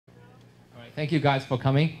right, thank you guys for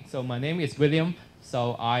coming. So my name is William.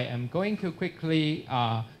 So I am going to quickly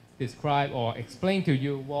describe or explain to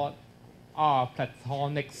you what are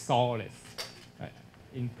Platonic solids. Right?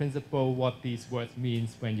 In principle, what these words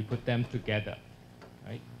means when you put them together.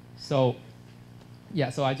 Right? So yeah,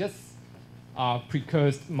 so I just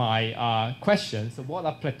precursed my question. So what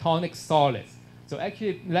are Platonic solids? So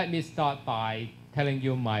actually, let me start by telling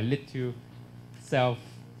you my little self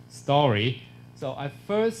story. So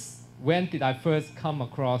when did I first come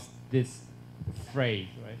across this phrase,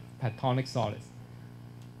 right? Platonic solids.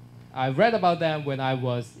 I read about them when I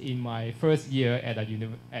was in my first year at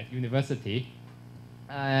university,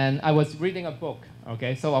 and I was reading a book.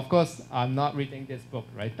 Okay, so of course I'm not reading this book,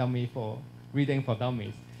 right? Reading for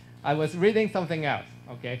Dummies. I was reading something else.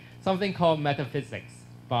 Okay, something called Metaphysics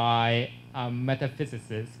by a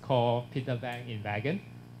metaphysicist called Peter Van Inwagen.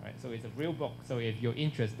 Right, so it's a real book. So if you're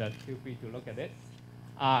interested, feel free to look at it.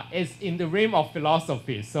 It's in the realm of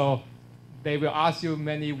philosophy, so they will ask you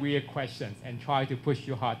many weird questions and try to push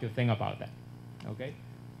you hard to think about that. Okay?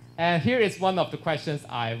 And here is one of the questions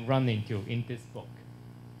I run into in this book.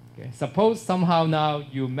 Okay? Suppose somehow now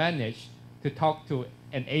you manage to talk to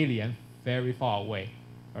an alien very far away.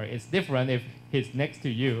 All right? It's different if he's next to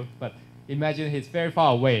you, but imagine he's very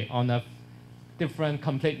far away on a different,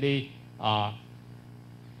 completely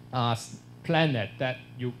planet that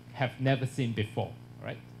you have never seen before,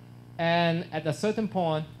 right? And at a certain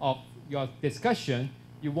point of your discussion,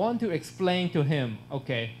 you want to explain to him,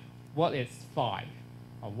 okay, what is 5,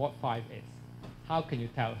 or what 5 is. How can you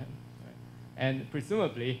tell him? Right? And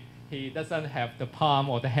presumably, he doesn't have the palm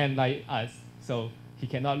or the hand like us, so he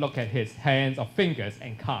cannot look at his hands or fingers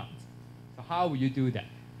and count. So how will you do that?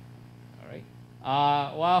 All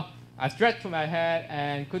right. Well, I stretched my head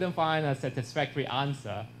and couldn't find a satisfactory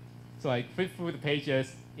answer. So I flipped through the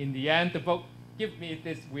pages. In the end, the book gives me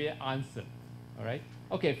this weird answer. All right.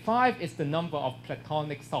 Okay, 5 is the number of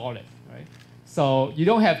Platonic solids. Right. So you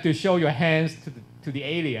don't have to show your hands to the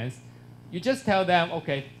aliens. You just tell them,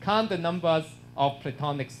 okay, count the numbers of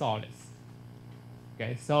Platonic solids.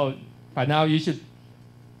 Okay. So by now you should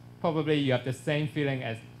probably you have the same feeling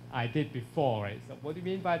as I did before, right? So what do you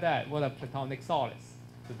mean by that? What are Platonic solids?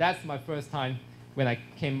 So that's my first time when I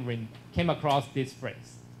came across this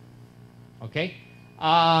phrase. Okay?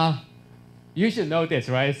 You should know this,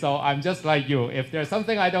 right? So I'm just like you. If there's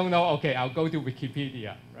something I don't know, okay, I'll go to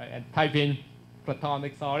Wikipedia, right? And type in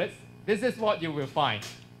Platonic solids. This is what you will find,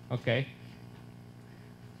 okay?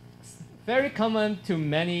 It's very common to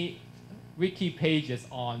many wiki pages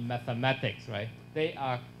on mathematics, right? They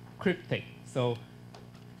are cryptic. So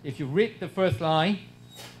if you read the first line,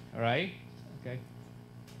 all right, okay,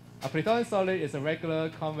 a Platonic solid is a regular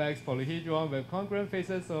convex polyhedron with congruent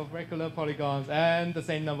faces of regular polygons and the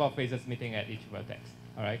same number of faces meeting at each vertex.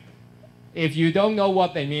 All right. If you don't know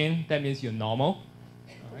what they mean, that means you're normal.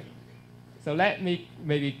 All right. So let me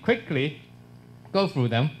maybe quickly go through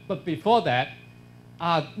them. But before that,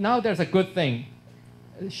 now there's a good thing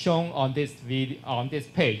shown on this video, on this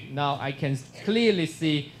page. Now I can clearly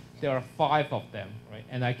see there are 5 of them, right?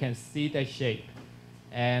 And I can see their shape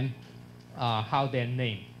and how they're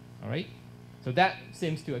named. All right, so that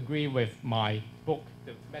seems to agree with my book,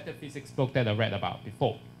 the metaphysics book that I read about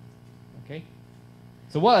before. Okay,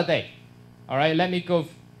 so what are they? All right, let me go.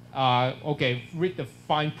 Okay, read the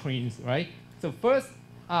fine prints. Right. So first,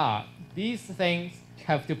 these things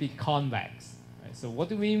have to be convex. Right? So what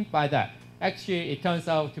do we mean by that? Actually, it turns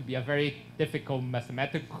out to be a very difficult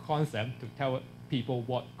mathematical concept to tell people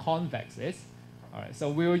what convex is. All right,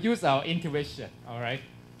 so we will use our intuition. All right.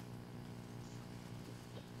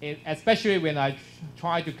 Especially when I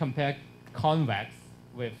try to compare convex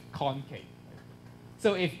with concave.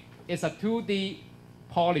 So if it's a 2D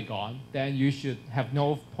polygon, then you should have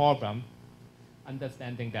no problem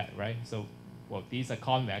understanding that, right? So, well, these are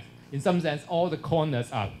convex. In some sense, all the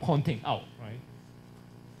corners are pointing out, right?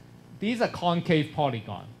 These are concave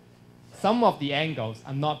polygons. Some of the angles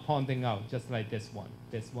are not pointing out, just like this one,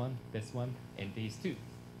 and these two,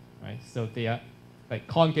 right? So they are like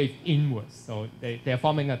concave inwards, so they're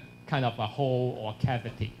forming a kind of a hole or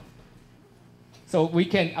cavity. So we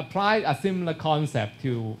can apply a similar concept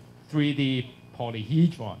to 3D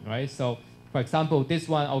polyhedron, right? So for example, this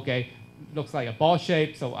one, okay, looks like a ball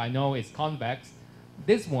shape, so I know it's convex.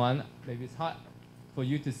 This one, maybe it's hard for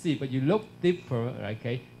you to see, but you look deeper,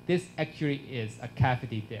 okay, this actually is a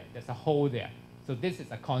cavity there. There's a hole there. So this is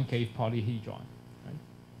a concave polyhedron.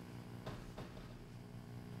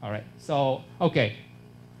 All right, so, okay,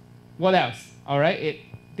 what else? All right,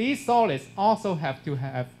 these solids also have to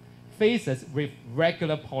have faces with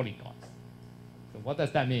regular polygons. So what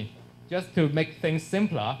does that mean? Just to make things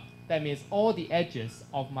simpler, that means all the edges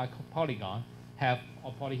of my polygon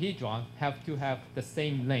or polyhedron have to have the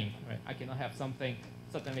same length. Right? I cannot have something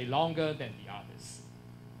certainly longer than the others.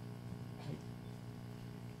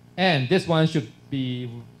 And this one should be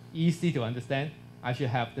easy to understand. I should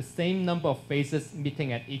have the same number of faces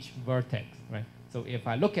meeting at each vertex. Right? So if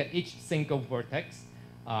I look at each single vertex,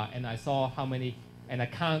 and I saw how many, and I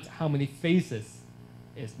count how many faces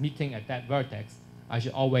is meeting at that vertex, I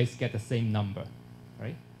should always get the same number,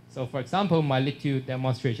 right? So for example, my little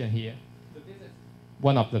demonstration here. So this is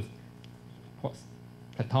one of the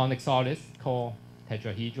Platonic solids called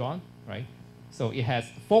tetrahedron, right? So it has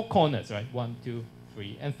 4 corners, right? 1, 2,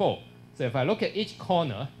 3, and 4. So if I look at each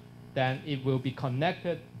corner, then it will be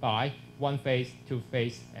connected by 1 face, 2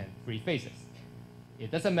 faces, and 3 faces.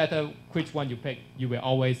 It doesn't matter which one you pick, you will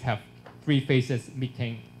always have 3 faces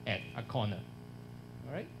meeting at a corner.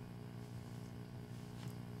 All right?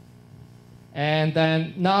 And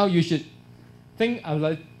then now you should think a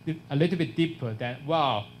little bit deeper that,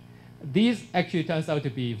 wow, these actually turns out to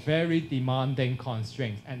be very demanding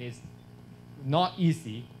constraints, and it's not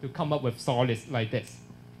easy to come up with solids like this.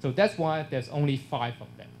 So that's why there's only 5 of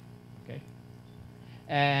them. Okay?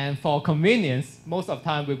 And for convenience, most of the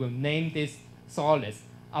time we will name these solids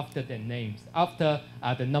after their names, after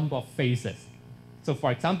the number of faces. So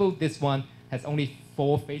for example, this one has only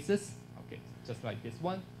 4 faces, okay, just like this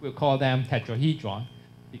one. We'll call them tetrahedron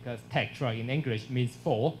because tetra in English means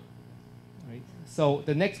 4. Right? So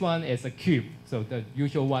the next one is a cube. So the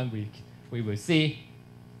usual one we will see,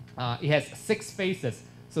 it has 6 faces.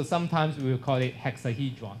 So sometimes we will call it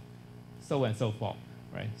hexahedron, so and so forth.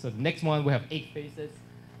 Right? So the next one we have 8 faces,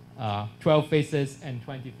 12 faces, and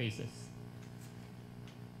 20 faces.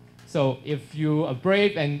 So if you are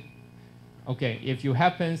brave and, okay, if you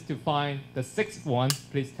happen to find the 6th one,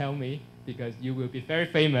 please tell me, because you will be very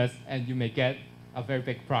famous and you may get a very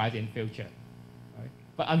big prize in future. Right?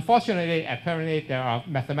 But unfortunately, apparently there are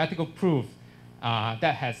mathematical proof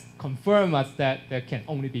that has confirmed us that there can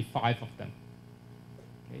only be 5 of them.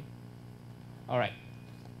 Okay? All right.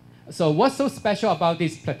 So what's so special about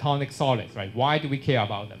these Platonic solids, right? Why do we care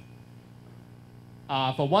about them?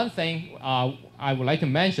 For one thing, I would like to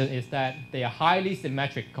mention is that they are highly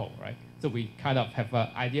symmetrical, right? So we kind of have an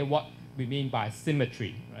idea what we mean by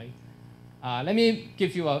symmetry, right? Let me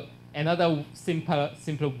give you another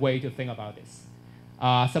simpler way to think about this.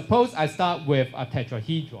 Suppose I start with a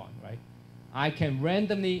tetrahedron, right? I can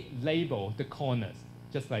randomly label the corners,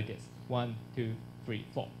 just like this. 1, 2, 3,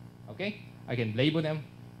 4, okay? I can label them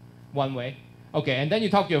one way. Okay, and then you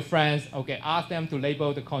talk to your friends, okay, ask them to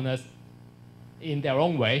label the corners in their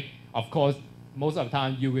own way. Of course, most of the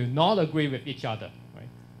time you will not agree with each other, right?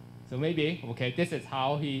 So maybe, okay, this is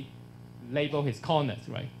how he labeled his corners,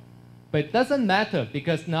 right? But it doesn't matter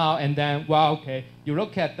because now and then, well, okay, you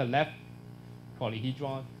look at the left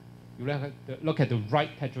polyhedron, you look at the right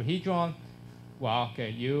tetrahedron, well, okay,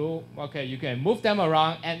 you can move them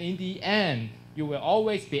around, and in the end, you will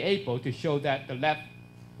always be able to show that the left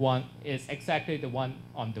one is exactly the one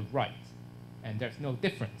on the right, and there's no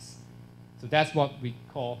difference. So that's what we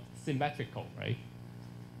call symmetrical, right?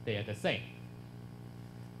 They are the same.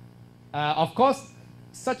 Of course,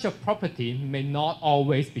 such a property may not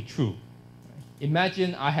always be true. Right?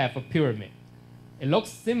 Imagine I have a pyramid. It looks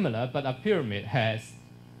similar, but a pyramid has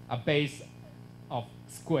a base of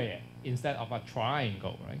square instead of a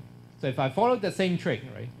triangle, right? So if I follow the same trick,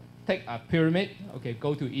 right? Take a pyramid, okay,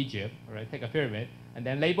 go to Egypt, right? Take a pyramid, and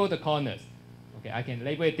then label the corners. Okay, I can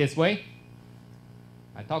label it this way.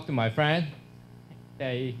 I talk to my friend,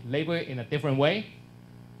 they label it in a different way.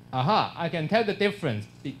 Aha, I can tell the difference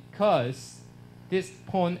because this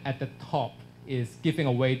point at the top is giving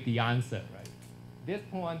away the answer, right? This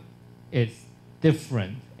point is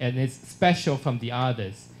different and it's special from the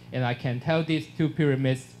others. And I can tell these 2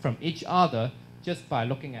 pyramids from each other just by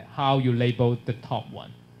looking at how you label the top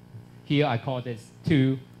one. Here I call this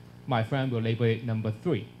 2, my friend will label it number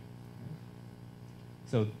 3.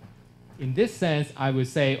 So in this sense, I would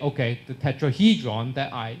say, okay, the tetrahedron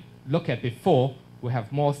that I looked at before will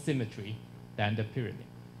have more symmetry than the pyramid.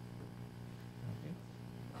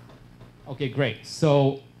 Okay, great.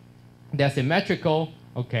 So they're symmetrical.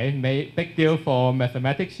 Okay, big deal for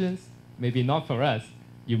mathematicians, maybe not for us,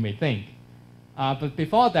 you may think. But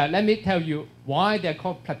before that, let me tell you why they're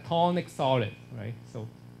called Platonic solids, right? So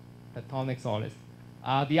Platonic solids.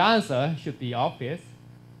 The answer should be obvious,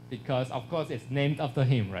 because of course it's named after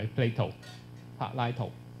him, right? Plato,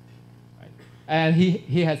 right? And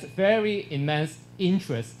he has very immense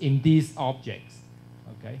interest in these objects,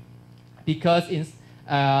 okay? Because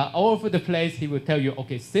all over the place he will tell you,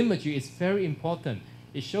 okay, symmetry is very important.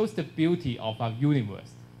 It shows the beauty of our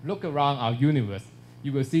universe. look around our universe,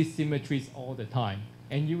 you will see symmetries all the time.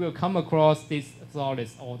 And you will come across these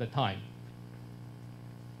solids all the time.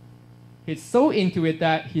 He's so into it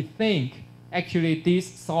that he thinks actually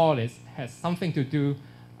these solids has something to do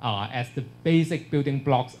as the basic building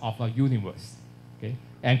blocks of our universe. Okay?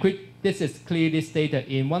 And this is clearly stated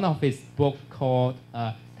in one of his books called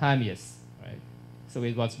Timaeus. Right? So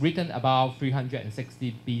it was written about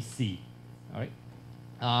 360 BC. All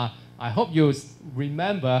right? I hope you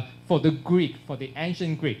remember for the Greek, for the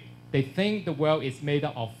ancient Greek, they think the world is made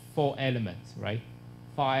up of 4 elements, right?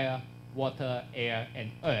 Fire, water, air,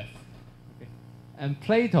 and earth. Okay? And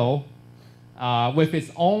Plato, with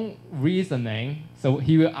his own reasoning, so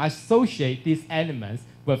he will associate these elements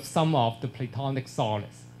with some of the Platonic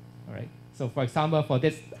solids. All right? So for example, for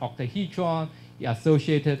this octahedron, he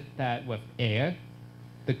associated that with air,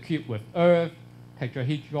 the cube with earth,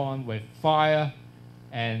 tetrahedron with fire,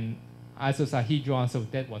 and isosahedron, so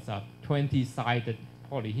that was a 20-sided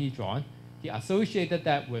polyhedron. He associated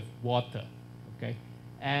that with water. Okay?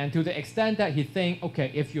 And to the extent that he thinks,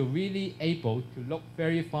 okay, if you're really able to look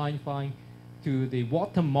very fine to the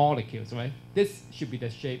water molecules, right? This should be the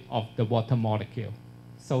shape of the water molecule.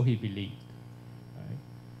 So he believed.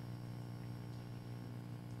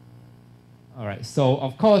 All right, so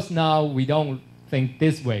of course now we don't think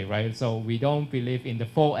this way, right? So we don't believe in the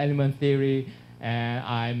 4-element theory, and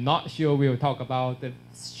I'm not sure we'll talk about the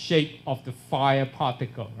shape of the fire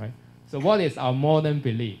particle, right? So what is our modern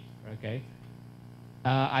belief, okay?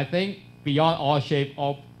 I think beyond all shape,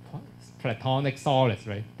 all Platonic solids,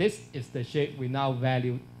 right? This is the shape we now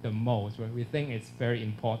value the most, right? We think it's very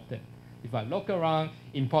important. If I look around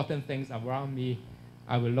important things around me,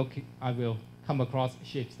 I will come across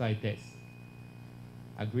shapes like this.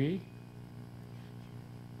 Agree?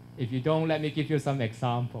 If you don't, let me give you some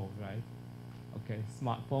examples, right? Okay,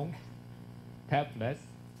 smartphone, tablets,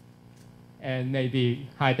 and maybe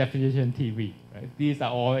high-definition TV, right? These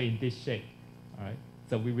are all in this shape, all right?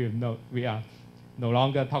 So we are no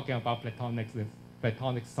longer talking about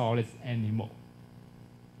Platonic solids anymore.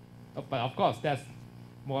 But of course, that's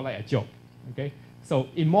more like a joke, okay? So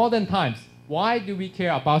in modern times, why do we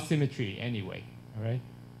care about symmetry anyway, all right?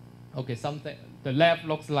 Okay, the left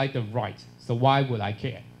looks like the right, so why would I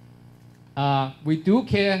care? We do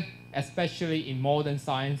care, especially in modern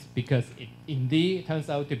science, because it indeed turns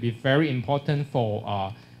out to be very important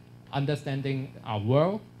for understanding our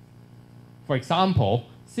world. For example,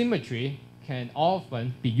 symmetry can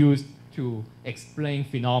often be used to explain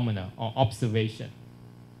phenomena or observation.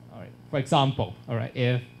 All right. For example, all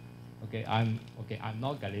right, I'm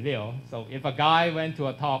not Galileo, so if a guy went to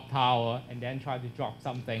a top tower and then tried to drop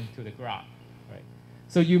something to the ground, right?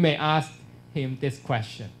 So you may ask him this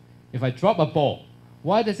question: if I drop a ball,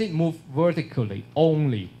 why does it move vertically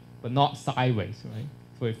only, but not sideways, right?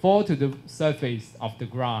 So it falls to the surface of the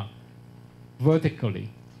ground vertically,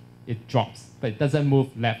 it drops, but it doesn't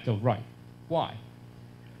move left or right. Why?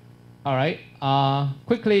 All right,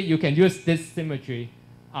 quickly you can use this symmetry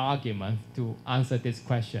argument to answer this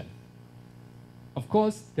question. Of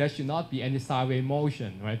course, there should not be any sideways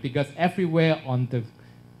motion, right? Because everywhere on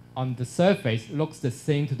the surface looks the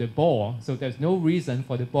same to the ball, so there's no reason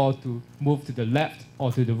for the ball to move to the left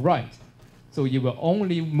or to the right. So you will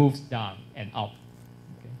only move down and up.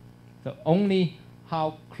 Okay? So only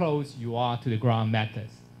how close you are to the ground matters.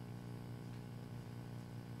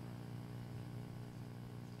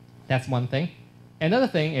 That's one thing. Another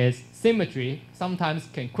thing is symmetry sometimes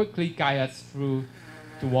can quickly guide us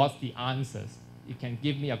towards the answers. It can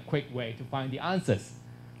give me a quick way to find the answers.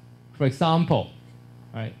 For example,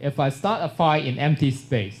 right, if I start a fire in empty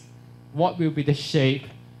space, what will be the shape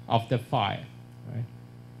of the fire? Right?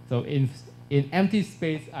 So in empty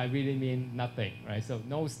space, I really mean nothing, right? So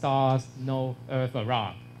no stars, no earth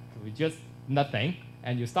around. So it's just nothing,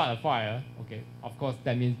 and you start a fire, okay, of course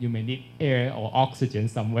that means you may need air or oxygen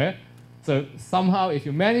somewhere. So somehow if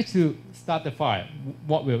you manage to start the fire,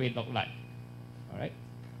 what will it look like? All right?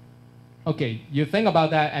 Okay, you think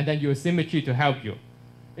about that and then use symmetry to help you.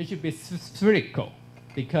 It should be spherical,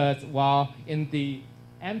 because while in the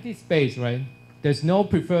empty space, right, there's no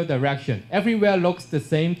preferred direction. Everywhere looks the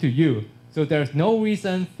same to you. So there's no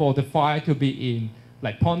reason for the fire to be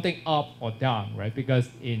pointing up or down, right? Because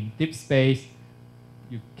in deep space,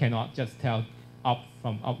 you cannot just tell up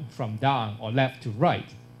from down or left to right.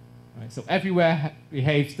 Right? So everywhere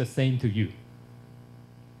behaves the same to you.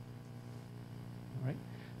 All right?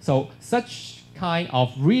 So such kind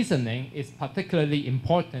of reasoning is particularly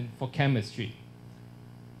important for chemistry.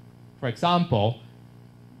 For example,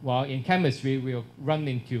 while in chemistry, we'll run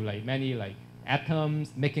into many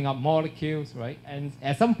atoms making up molecules, right? And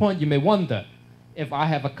at some point, you may wonder, if I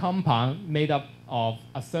have a compound made up of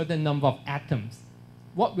a certain number of atoms,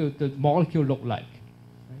 what will the molecule look like?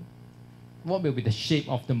 Right? What will be the shape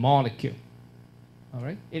of the molecule? All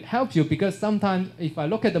right? It helps you because sometimes if I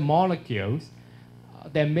look at the molecules,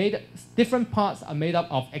 different parts are made up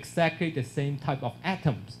of exactly the same type of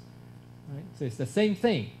atoms. Right? So it's the same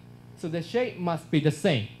thing. So the shape must be the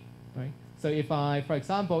same. Right? So if I, for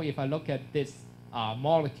example, if I look at this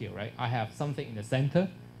molecule, right, I have something in the center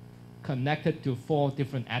connected to 4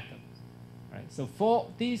 different atoms. Right? So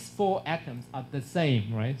these 4 atoms are the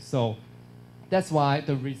same, right? So that's why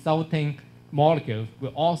the resulting molecules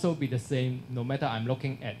will also be the same no matter I'm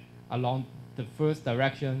looking at along the first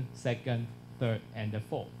direction, second, third, and the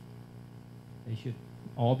fourth. They should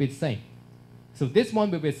all be the same. So this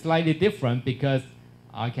one will be slightly different because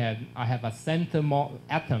I have a center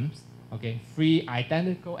atoms, okay, 3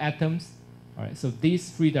 identical atoms. All right, so these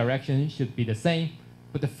 3 directions should be the same,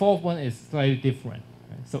 but the 4th one is slightly different.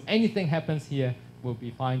 Right? So anything happens here will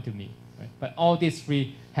be fine to me. Right? But all these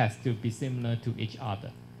 3 has to be similar to each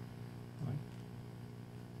other. Right?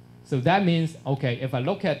 So that means, okay, if I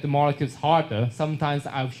look at the molecules harder, sometimes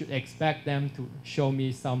I should expect them to show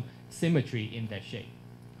me some symmetry in their shape.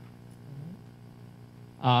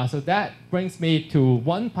 So that brings me to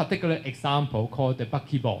one particular example called the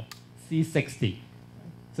Bucky-ball, C60.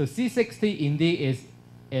 So C60 indeed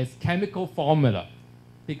is chemical formula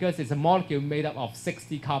because it's a molecule made up of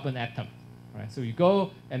 60 carbon atoms. Right? So you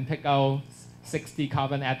go and pick out 60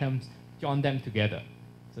 carbon atoms, join them together.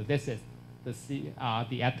 So this is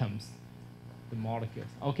the atoms, the molecules.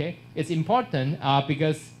 Okay, it's important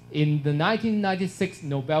because in the 1996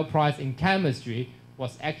 Nobel Prize in Chemistry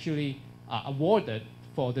was actually awarded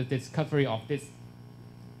for the discovery of this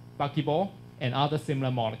Bucky-ball and other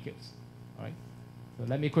similar molecules. All right. So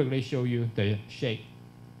let me quickly show you the shape.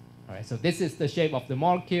 All right. So this is the shape of the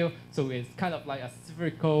molecule. So it's kind of like a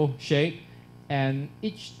spherical shape, and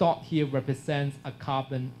each dot here represents a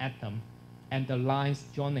carbon atom, and the lines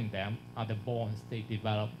joining them are the bonds they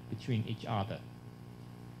develop between each other.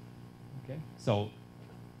 Okay. So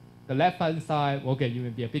the left-hand side, okay, you may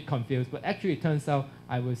be a bit confused, but actually it turns out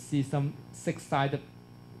I will see some 6-sided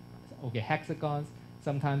hexagons,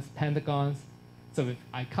 sometimes pentagons. So if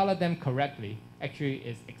I color them correctly, actually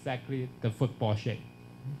it's exactly the football shape.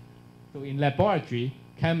 So in laboratory,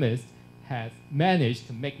 chemists has managed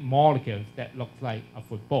to make molecules that look like a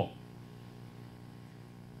football.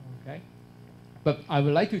 Okay, but I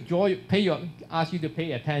would like to ask you to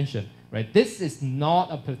pay attention. Right, this is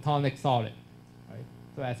not a Platonic solid. Right,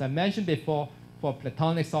 so as I mentioned before, for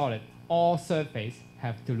Platonic solid, all surfaces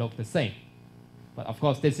have to look the same. But of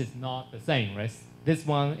course, this is not the same, right? This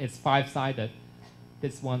one is 5-sided.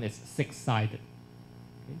 This one is 6-sided.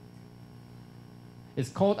 Okay? It's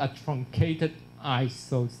called a truncated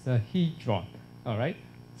isosahedron. All right.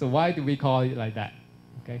 So why do we call it like that?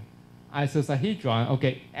 Okay. Isosahedron.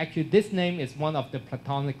 Okay. Actually, this name is one of the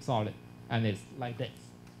Platonic solid, and it's like this.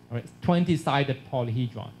 All right. 20-sided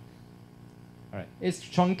polyhedron. All right. It's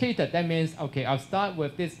truncated. That means okay. I'll start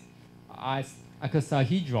with this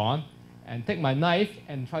icosahedron and take my knife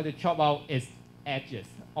and try to chop out its edges,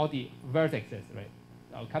 all the vertices, right?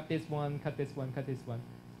 So I'll cut this one, cut this one, cut this one,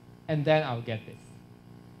 and then I'll get this.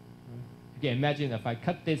 You can imagine if I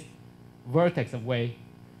cut this vertex away,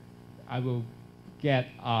 I will get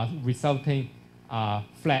a resulting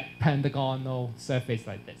flat pentagonal surface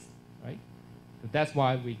like this, right? So that's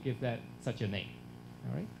why we give that such a name,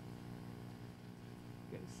 all right?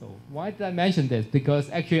 So why did I mention this? Because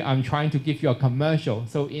actually I'm trying to give you a commercial.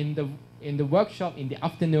 So in the workshop in the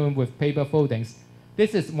afternoon with paper foldings,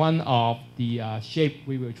 this is one of the shape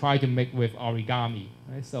we will try to make with origami.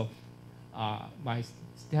 Right? So my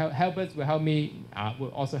helpers will help me, will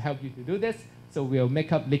also help you to do this. So we'll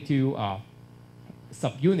make up little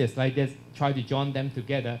subunits like this, try to join them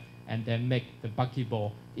together, and then make the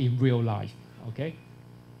Bucky-ball in real life. Okay?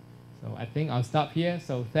 So I think I'll stop here.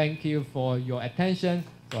 So thank you for your attention.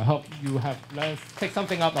 So I hope you have learned, pick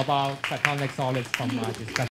something up about Platonic solids from my discussion.